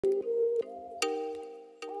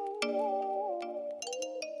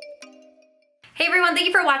Hey everyone, thank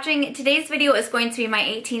you for watching. Today's video is going to be my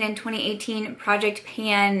 18 and 2018 project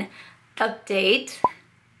pan update.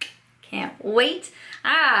 Can't wait.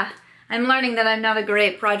 I'm learning that I'm not a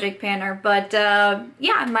great project panner, but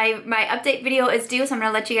yeah, my update video is due, so I'm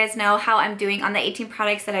gonna let you guys know how I'm doing on the 18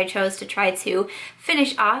 products that I chose to try to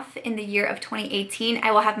finish off in the year of 2018. I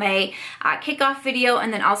will have my kickoff video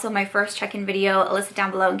and then also my first check-in video listed down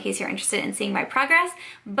below in case you're interested in seeing my progress.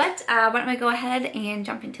 But why don't we go ahead and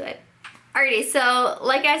jump into it. Alrighty, so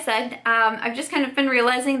like I said, I've just kind of been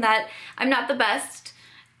realizing that I'm not the best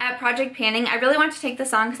at project panning. I really wanted to take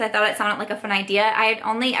this on because I thought it sounded like a fun idea. I had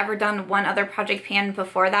only ever done one other project pan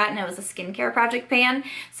before that, and it was a skincare project pan.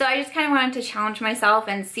 So I just kind of wanted to challenge myself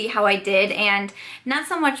and see how I did, and not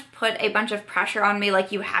so much put a bunch of pressure on me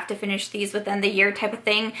like you have to finish these within the year type of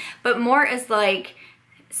thing, but more as like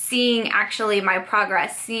seeing actually my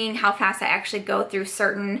progress, seeing how fast I actually go through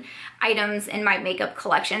certain items in my makeup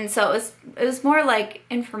collection. So it was more like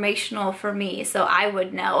informational for me, so I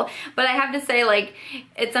would know. But I have to say, like,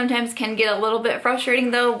 it sometimes can get a little bit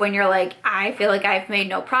frustrating though when you're like, I feel like I've made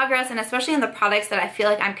no progress, and especially in the products that I feel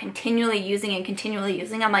like I'm continually using,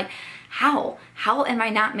 I'm like, how am I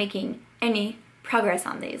not making any progress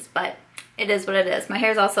on these? But it is what it is. My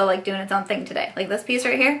hair's also like doing its own thing today. Like this piece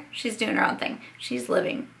right here, she's doing her own thing. She's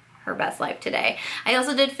living her best life today. I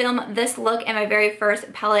also did film this look in my very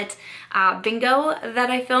first palette bingo that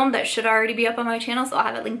I filmed that should already be up on my channel, so I'll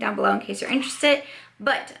have it linked down below in case you're interested.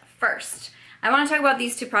 But first, I want to talk about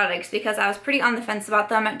these two products because I was pretty on the fence about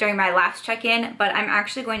them during my last check-in, but I'm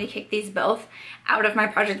actually going to kick these both out of my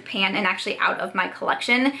project pan and actually out of my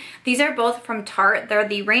collection. These are both from Tarte. They're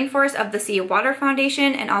the Rainforest of the Sea Water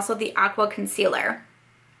Foundation and also the Aqua Concealer.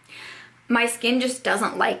 My skin just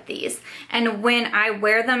doesn't like these, and when I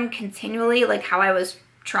wear them continually, like how I was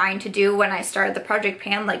trying to do when I started the project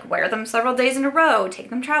pan, like wear them several days in a row, take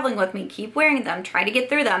them traveling with me, keep wearing them, try to get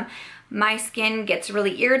through them, my skin gets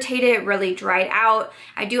really irritated, really dried out.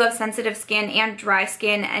 I do have sensitive skin and dry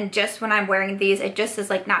skin, and just when I'm wearing these, it just is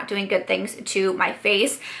like not doing good things to my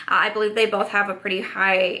face. I believe they both have a pretty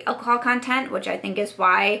high alcohol content, which I think is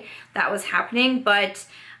why that was happening. But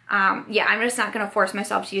yeah, I'm just not gonna force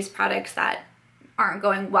myself to use products that aren't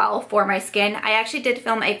going well for my skin. I actually did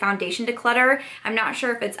film a foundation declutter. I'm not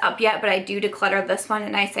sure if it's up yet, but I do declutter this one,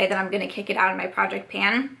 and I say that I'm gonna kick it out of my project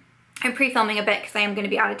pan. I'm pre-filming a bit because I am going to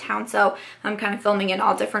be out of town, so I'm kind of filming in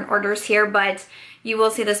all different orders here, but you will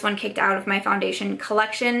see this one kicked out of my foundation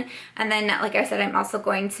collection. And then, like I said, I'm also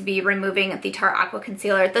going to be removing the Tarte Aqua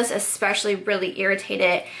Concealer. This especially really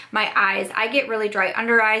irritated my eyes. I get really dry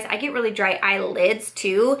under eyes. I get really dry eyelids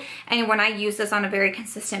too, and when I use this on a very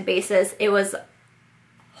consistent basis, it was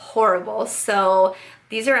horrible. So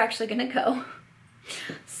these are actually going to go.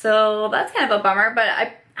 So that's kind of a bummer, but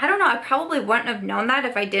I don't know, I probably wouldn't have known that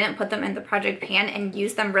if I didn't put them in the project pan and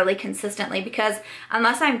use them really consistently, because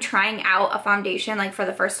unless I'm trying out a foundation like for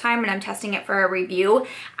the first time and I'm testing it for a review,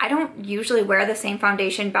 I don't usually wear the same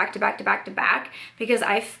foundation back to back to back to back because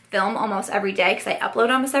I film almost every day because I upload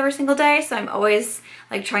almost every single day, so I'm always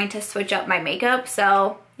like trying to switch up my makeup.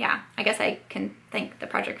 So yeah, I guess I can thank the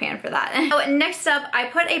project pan for that. So next up, I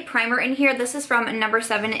put a primer in here. This is from number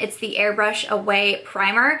 7. It's the Airbrush Away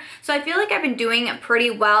Primer. So I feel like I've been doing pretty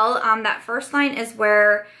well. That first line is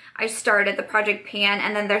where I started the project pan,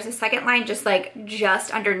 and then there's a second line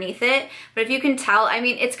just underneath it. But if you can tell, I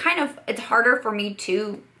mean, it's harder for me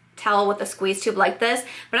to tell with a squeeze tube like this,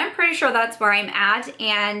 but I'm pretty sure that's where I'm at,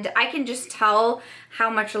 and I can just tell how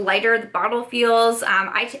much lighter the bottle feels.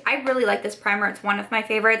 I really like this primer. It's one of my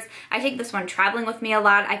favorites. I take this one traveling with me a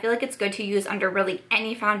lot. I feel like it's good to use under really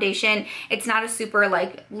any foundation. It's not a super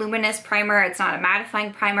like luminous primer. It's not a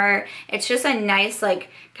mattifying primer. It's just a nice like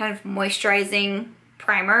kind of moisturizing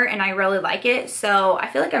primer, and I really like it. So I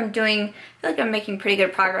feel like I'm making pretty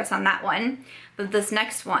good progress on that one. But this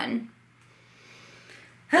next one,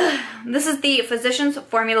 this is the Physicians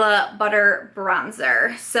Formula Butter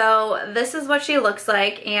Bronzer. So this is what she looks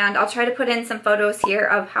like, and I'll try to put in some photos here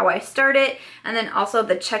of how I started and then also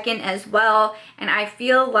the check-in as well. And I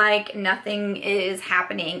feel like nothing is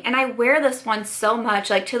happening, and I wear this one so much,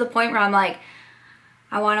 like to the point where I'm like,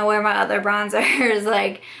 I want to wear my other bronzers.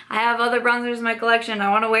 Like, I have other bronzers in my collection. I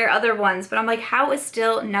want to wear other ones, but I'm like, how is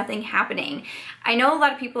still nothing happening? I know a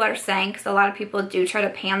lot of people are saying, because a lot of people do try to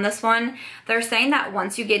pan this one, they're saying that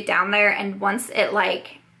once you get down there and once it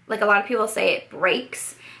like a lot of people say it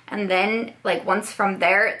breaks, and then like once from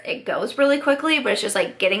there it goes really quickly, but it's just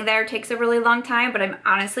like getting there takes a really long time. But I'm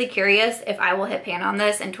honestly curious if I will hit pan on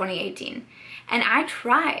this in 2018. and I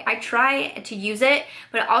try to use it,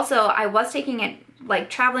 but also I was taking it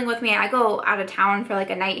like traveling with me. I go out of town for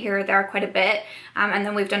like a night here or there quite a bit, and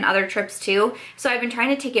then we've done other trips too, so I've been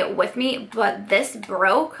trying to take it with me, but this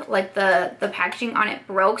broke, like the packaging on it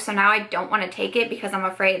broke, so now I don't want to take it because I'm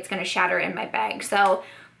afraid it's going to shatter in my bag, so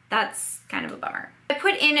that's kind of a bummer. I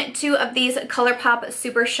put in 2 of these Colourpop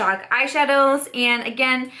Super Shock eyeshadows, and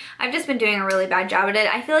again, I've just been doing a really bad job at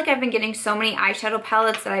it. I feel like I've been getting so many eyeshadow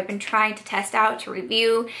palettes that I've been trying to test out to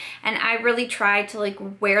review, and I really try to like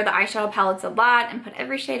wear the eyeshadow palettes a lot and put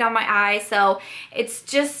every shade on my eye, so it's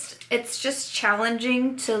just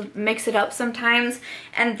challenging to mix it up sometimes,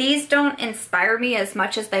 and these don't inspire me as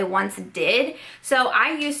much as they once did. So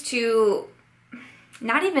I used to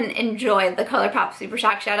not even enjoy the Colourpop Super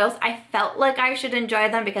Shock shadows. I felt like I should enjoy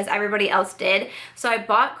them because everybody else did. So I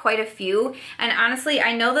bought quite a few, and honestly,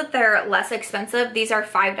 I know that they're less expensive. These are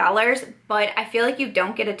 $5, but I feel like you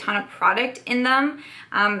don't get a ton of product in them.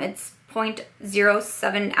 It's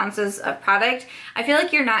 0.07 ounces of product. I feel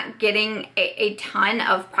like you're not getting a ton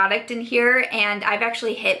of product in here, and I've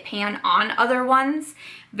actually hit pan on other ones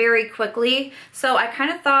very quickly. So I kind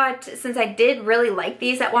of thought, since I did really like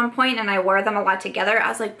these at one point and I wore them a lot together, I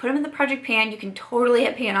was like, put them in the project pan. You can totally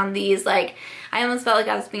hit pan on these. Like, I almost felt like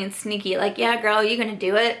I was being sneaky. Like, yeah, girl, you gonna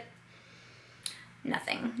do it?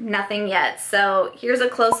 Nothing yet. So here's a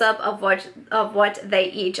close-up of what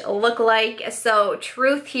they each look like. So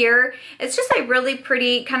Truth here, it's just a really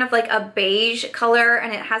pretty kind of like a beige color,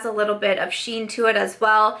 and it has a little bit of sheen to it as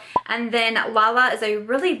well. And then LaLa is a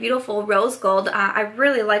really beautiful rose gold. I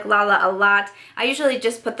really like LaLa a lot. I usually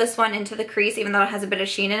just put this one into the crease even though it has a bit of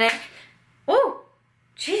sheen in it. Oh,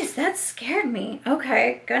 geez, that scared me.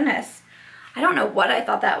 Okay, goodness. I don't know what I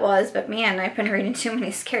thought that was, but man, I've been reading too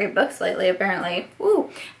many scary books lately, apparently. Woo.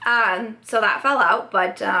 So that fell out,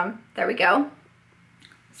 but there we go.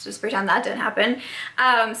 Let's just pretend that didn't happen.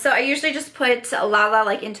 So I usually just put LaLa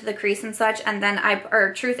like into the crease and such, and then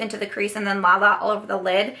or Truth into the crease, and then LaLa all over the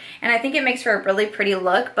lid. And I think it makes for a really pretty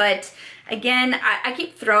look, but again, I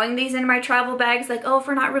keep throwing these in my travel bags, like, oh, if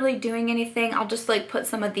we're not really doing anything, I'll just like put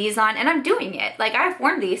some of these on, and I'm doing it. Like, I've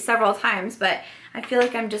worn these several times, but I feel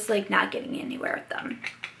like I'm just like not getting anywhere with them.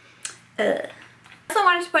 I also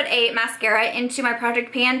wanted to put a mascara into my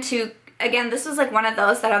project pan to, again, this was like one of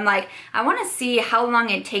those that I'm like, I want to see how long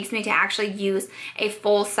it takes me to actually use a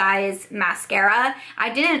full-size mascara. I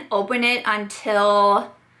didn't open it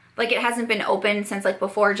until, like, it hasn't been open since like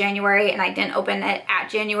before January, and I didn't open it at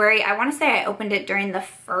January. I want to say I opened it during the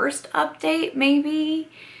first update, maybe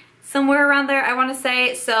somewhere around there, I want to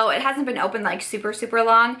say. So it hasn't been open like super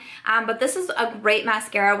long, but this is a great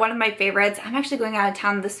mascara, one of my favorites. I'm actually going out of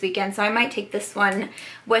town this weekend, so I might take this one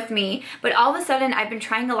with me. But all of a sudden, I've been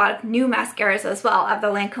trying a lot of new mascaras as well. I have the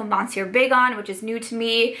Lancome Monsieur Big On, which is new to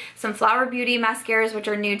me, some Flower Beauty mascaras, which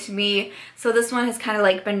are new to me. So this one has kind of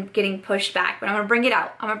like been getting pushed back, but I'm gonna bring it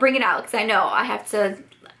out. I'm gonna bring it out because I know I have to.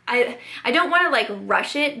 I don't want to like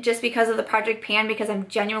rush it just because of the project pan, because I'm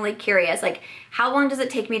genuinely curious, like, how long does it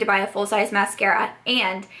take me to buy a full-size mascara?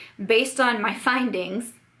 And based on my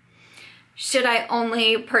findings, should I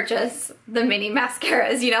only purchase the mini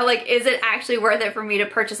mascaras? You know, like, is it actually worth it for me to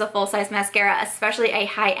purchase a full-size mascara, especially a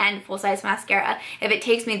high-end full-size mascara, if it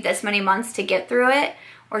takes me this many months to get through it?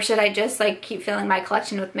 Or should I just like keep filling my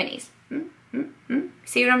collection with minis?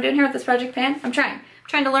 See what I'm doing here with this project pan? I'm trying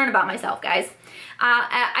to learn about myself, guys.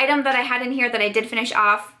 An item that I had in here that I did finish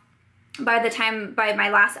off by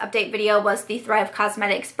my last update video was the Thrive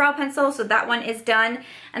Cosmetics brow pencil, so that one is done.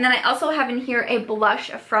 And then I also have in here a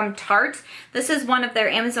blush from Tarte. This is one of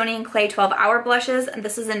their Amazonian Clay 12-hour blushes, and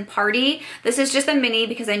this is in Party. This is just a mini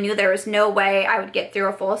because I knew there was no way I would get through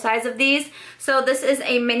a full size of these. So this is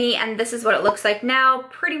a mini, and this is what it looks like now.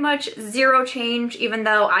 Pretty much zero change, even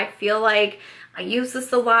though I feel like I use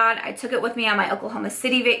this a lot. I took it with me on my Oklahoma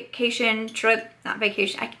City vacation trip. Not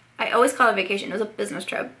vacation. I always call it vacation. It was a business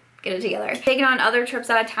trip. Get it together. Taking on other trips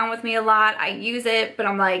out of town with me a lot. I use it, but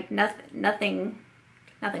I'm like, nothing's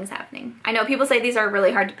happening. I know people say these are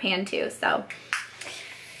really hard to pan too, so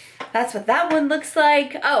that's what that one looks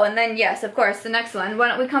like. Oh, and then yes, of course, the next one. Why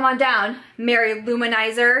don't we come on down? Mary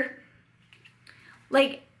LouManizer.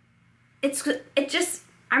 Like,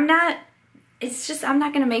 I'm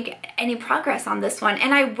not gonna make any progress on this one.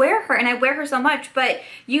 And I wear her so much, but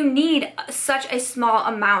you need such a small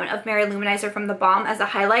amount of Mary LouManizer from the balm as a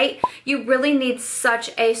highlight. You really need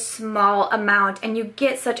such a small amount, and you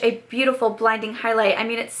get such a beautiful blinding highlight. I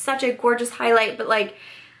mean, it's such a gorgeous highlight, but like,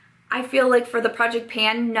 I feel like for the Project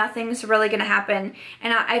Pan, nothing's really gonna happen.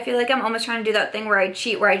 And I feel like I'm almost trying to do that thing where I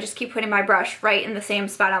cheat, where I just keep putting my brush right in the same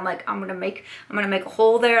spot. I'm like, I'm gonna make a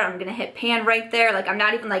hole there. I'm gonna hit pan right there. Like, I'm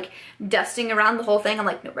not even like dusting around the whole thing. I'm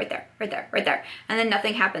like, no, right there, right there, right there. And then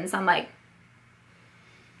nothing happens. I'm like,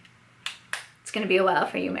 it's gonna be a while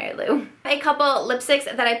for you, Mary Lou. A couple lipsticks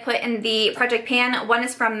that I put in the Project Pan. One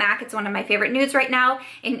is from MAC. It's one of my favorite nudes right now,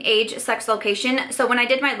 in Age, Sex, Location. So when I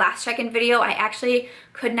did my last check-in video, I actually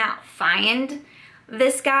could not find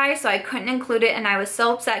this guy, so I couldn't include it, and I was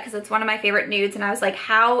so upset because it's one of my favorite nudes, and I was like,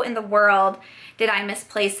 how in the world did I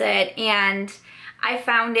misplace it? And I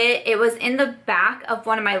found it. It was in the back of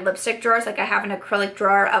one of my lipstick drawers. Like, I have an acrylic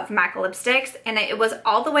drawer of MAC lipsticks, and it was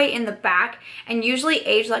all the way in the back. And usually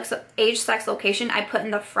Age, Sex, Location I put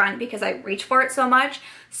in the front because I reach for it so much.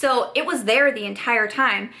 So it was there the entire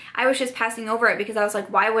time. I was just passing over it because I was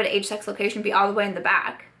like, why would Age, Sex, Location be all the way in the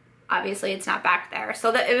back? Obviously it's not back there.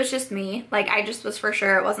 So that it was just me. Like, I just was for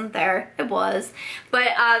sure it wasn't there. It was. But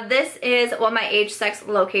this is what my Age, Sex,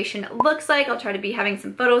 Location looks like. I'll try to be having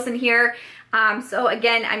some photos in here. So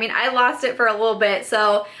again, I mean, I lost it for a little bit,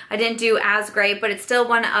 so I didn't do as great, but it's still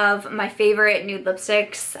one of my favorite nude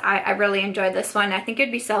lipsticks. I really enjoyed this one. I think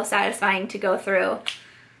it'd be so satisfying to go through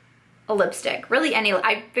a lipstick. Really any,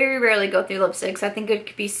 I very rarely go through lipsticks. I think it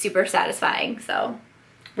could be super satisfying, so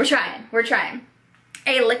we're trying.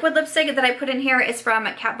 A liquid lipstick that I put in here is from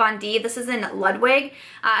Kat Von D. This is in Ludwig.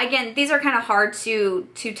 Again, these are kind of hard to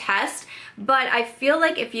test, but I feel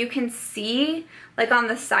like if you can see, like on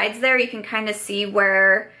the sides there, you can kind of see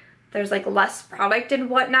where there's like less product and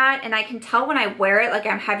whatnot, and I can tell when I wear it, like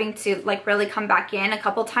I'm having to like really come back in a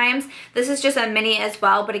couple times. This is just a mini as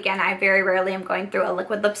well, but again, I very rarely am going through a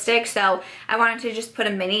liquid lipstick, so I wanted to just put a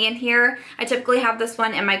mini in here. I typically have this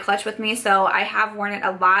one in my clutch with me, so I have worn it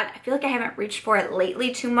a lot. I feel like I haven't reached for it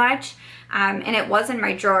lately too much, and it was in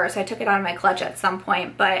my drawer, so I took it out of my clutch at some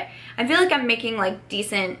point, but I feel like I'm making like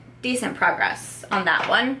decent progress on that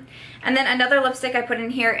one. And then another lipstick I put in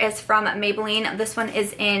here is from Maybelline. This one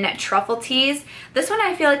is in Truffle Tease. This one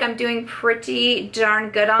I feel like I'm doing pretty darn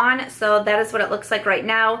good on, so that is what it looks like right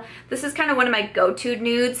now. This is kind of one of my go-to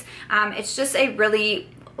nudes. It's just a really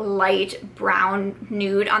light brown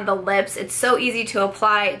nude on the lips. It's so easy to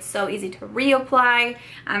apply, it's so easy to reapply,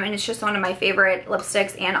 and it's just one of my favorite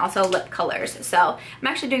lipsticks and also lip colors, so I'm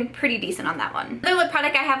actually doing pretty decent on that one. The lip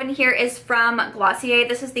product I have in here is from Glossier.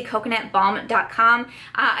 This is the Coconut Balm Dot Com.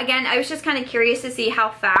 Again, I was just kind of curious to see how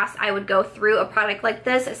fast I would go through a product like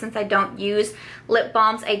this, since I don't use lip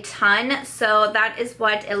balms a ton. So that is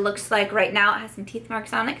what it looks like right now. It has some teeth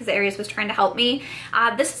marks on it because Aries was trying to help me.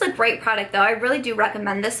 This is a great product though. I really do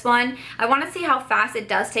recommend this one. I want to see how fast it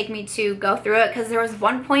does take me to go through it, because there was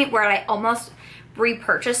one point where I almost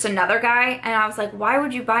repurchased another guy, and I was like, why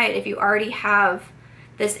would you buy it if you already have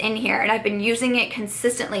this in here? And I've been using it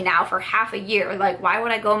consistently now for half a year. Like, why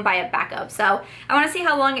would I go and buy a backup? So I want to see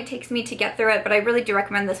how long it takes me to get through it, but I really do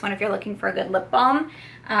recommend this one if you're looking for a good lip balm.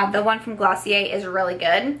 The one from Glossier is really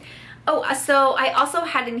good. Oh, so I also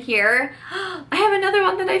had in here, I have another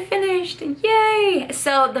one that I finished, yay!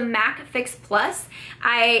 So the MAC Fix Plus,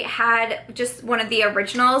 I had just one of the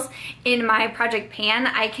originals in my Project Pan.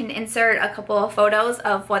 I can insert a couple of photos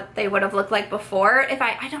of what they would have looked like before. If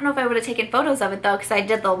I don't know if I would have taken photos of it though, because I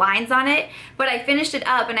did the lines on it, but I finished it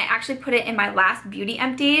up and I actually put it in my last beauty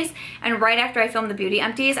empties, and right after I filmed the beauty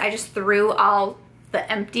empties, I just threw all the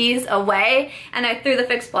empties away, and I threw the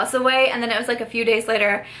Fix Plus away, and then it was like a few days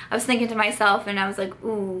later I was thinking to myself, and I was like,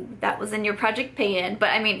 ooh, that was in your Project Pan.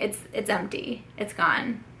 But I mean, it's empty, it's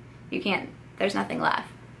gone, you can't, there's nothing left.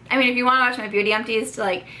 I mean, if you want to watch my beauty empties to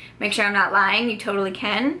like make sure I'm not lying, you totally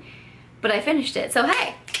can, but I finished it, so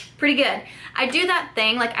hey, pretty good. I do that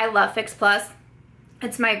thing, like I love Fix Plus,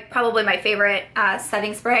 it's probably my favorite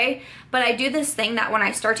setting spray, but I do this thing that when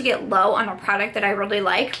I start to get low on a product that I really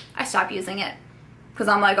like, I stop using it. Because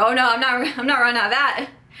I'm like, oh no, I'm not running out of that.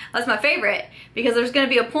 That's my favorite. Because there's going to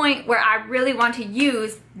be a point where I really want to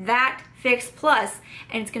use that Fix Plus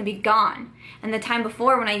and it's going to be gone. And the time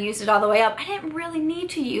before when I used it all the way up, I didn't really need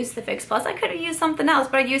to use the Fix Plus. I could have used something else,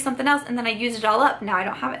 but I used something else and then I used it all up. Now I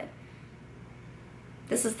don't have it.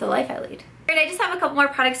 This is the life I lead. Alright, I just have a couple more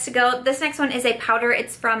products to go. This next one is a powder.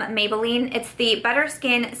 It's from Maybelline. It's the Better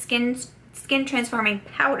Skin Skin Transforming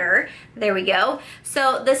Powder. There we go.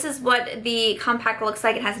 So this is what the compact looks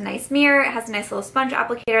like. It has a nice mirror. It has a nice little sponge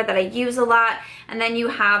applicator that I use a lot. And then you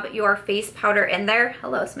have your face powder in there.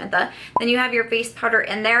 Hello, Samantha. Then you have your face powder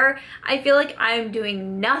in there. I feel like I'm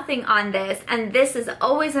doing nothing on this, and this is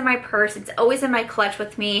always in my purse. It's always in my clutch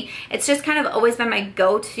with me. It's just kind of always been my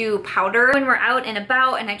go-to powder when we're out and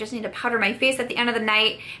about and I just need to powder my face at the end of the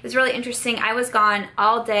night. It was really interesting. I was gone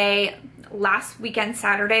all day last weekend,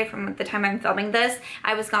 Saturday, from the time I'm filming this.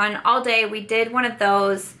 I was gone all day. We did one of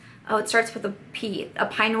those, oh, it starts with a P, a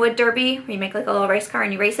Pinewood Derby, where you make like a little race car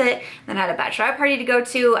and you race it. Then I had a bachelorette party to go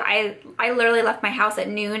to. I literally left my house at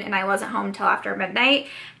noon and I wasn't home till after midnight.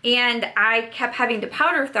 And I kept having to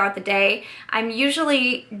powder throughout the day. I'm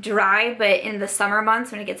usually dry, but in the summer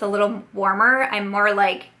months when it gets a little warmer, I'm more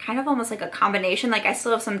like, kind of almost like a combination. Like I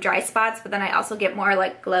still have some dry spots, but then I also get more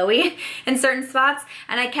like glowy in certain spots.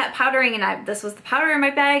 And I kept powdering, and this was the powder in my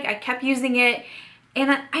bag. I kept using it. And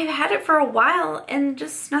I've had it for a while and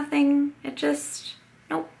just nothing, it just,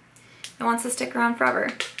 nope. It wants to stick around forever,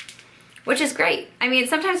 which is great. I mean,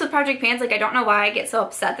 sometimes with project pans, like I don't know why I get so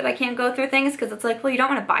upset that I can't go through things, because it's like, well, you don't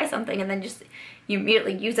want to buy something and then just, you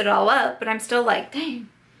immediately use it all up, but I'm still like, dang.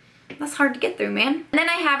 That's hard to get through, man. And then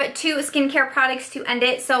I have 2 skincare products to end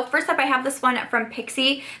it. So first up, I have this one from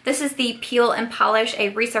Pixi. This is the Peel and Polish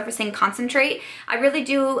a Resurfacing Concentrate. I really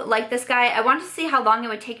do like this guy. I wanted to see how long it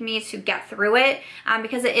would take me to get through it,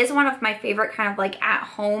 because it is one of my favorite kind of like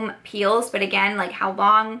at-home peels. But again, like how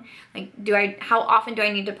long, like how often do I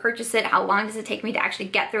need to purchase it? How long does it take me to actually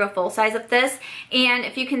get through a full size of this? And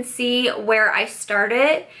if you can see where I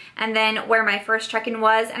started and then where my first check-in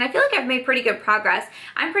was, and I feel like I've made pretty good progress.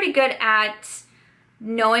 I'm pretty good at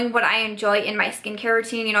knowing what I enjoy in my skincare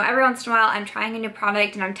routine. You know, every once in a while I'm trying a new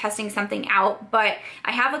product and I'm testing something out, but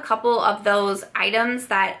I have a couple of those items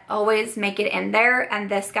that always make it in there, and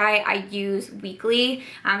this guy I use weekly.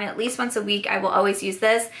 At least once a week I will always use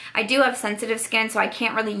this. I do have sensitive skin, so I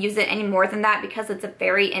can't really use it any more than that because it's a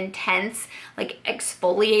very intense like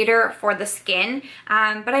exfoliator for the skin,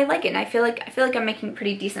 but I like it, and I feel like I'm making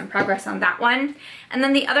pretty decent progress on that one. And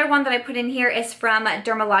then the other one that I put in here is from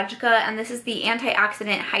Dermalogica, and this is the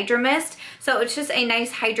Antioxidant Hydramist. So it's just a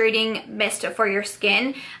nice hydrating mist for your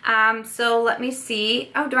skin. So let me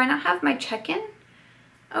see. Oh, do I not have my check-in?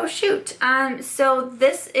 Oh shoot. So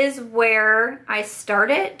this is where I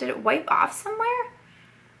started. Did it wipe off somewhere?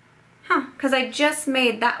 Huh, because I just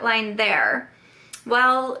made that line there.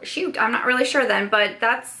 Well, shoot, I'm not really sure then, but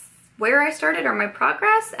that's where I started, or my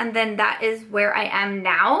progress, and then that is where I am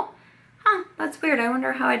now. Huh, that's weird. I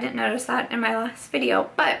wonder how I didn't notice that in my last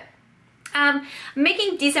video, but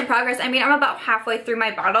making decent progress. I mean, I'm about halfway through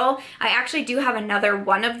my bottle. I actually do have another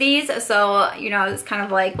one of these, so you know, it's kind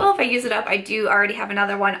of like, well, if I use it up, I do already have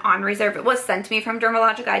another one on reserve. It was sent to me from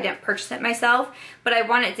Dermalogica. I didn't purchase it myself, but I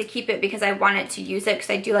wanted to keep it because I wanted to use it, because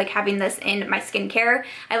I do like having this in my skincare.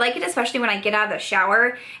 I like it especially when I get out of the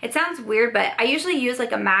shower. It sounds weird, but I usually use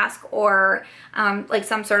like a mask or like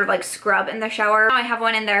some sort of like scrub in the shower. I have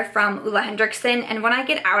one in there from Ole Henriksen, and when I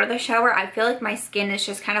get out of the shower, I feel like my skin is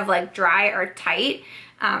just kind of like dry or tight,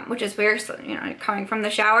 which is weird, so, you know, coming from the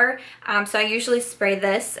shower. So I usually spray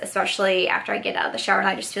this, especially after I get out of the shower, and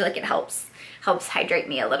I just feel like it helps hydrate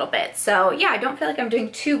me a little bit. So yeah, I don't feel like I'm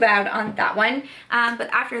doing too bad on that one. But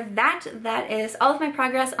after that, that is all of my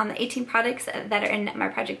progress on the 18 products that are in my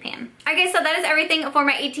project pan. Okay, so that is everything for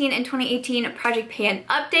my 18 and 2018 project pan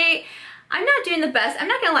update. I'm not doing the best. I'm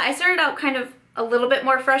not gonna lie, I started out kind of a little bit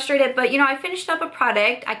more frustrated, but you know, I finished up a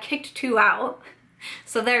product, I kicked 2 out.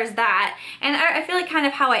 So there's that. And I feel like kind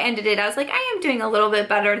of how I ended it, I was like, I am doing a little bit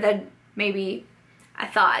better than maybe I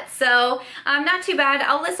thought. So not too bad.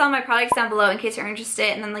 I'll list all my products down below in case you're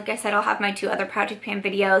interested, and then like I said, I'll have my 2 other project pan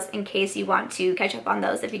videos in case you want to catch up on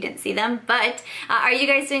those if you didn't see them. But are you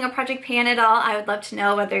guys doing a project pan at all? I would love to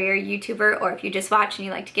know, whether you're a YouTuber or if you just watch and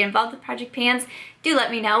you like to get involved with project pans. Do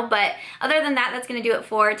let me know. But other than that, that's going to do it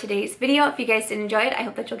for today's video. If you guys did enjoy it, I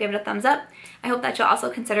hope that you'll give it a thumbs up. I hope that you'll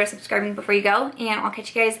also consider subscribing before you go, and I'll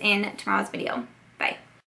catch you guys in tomorrow's video.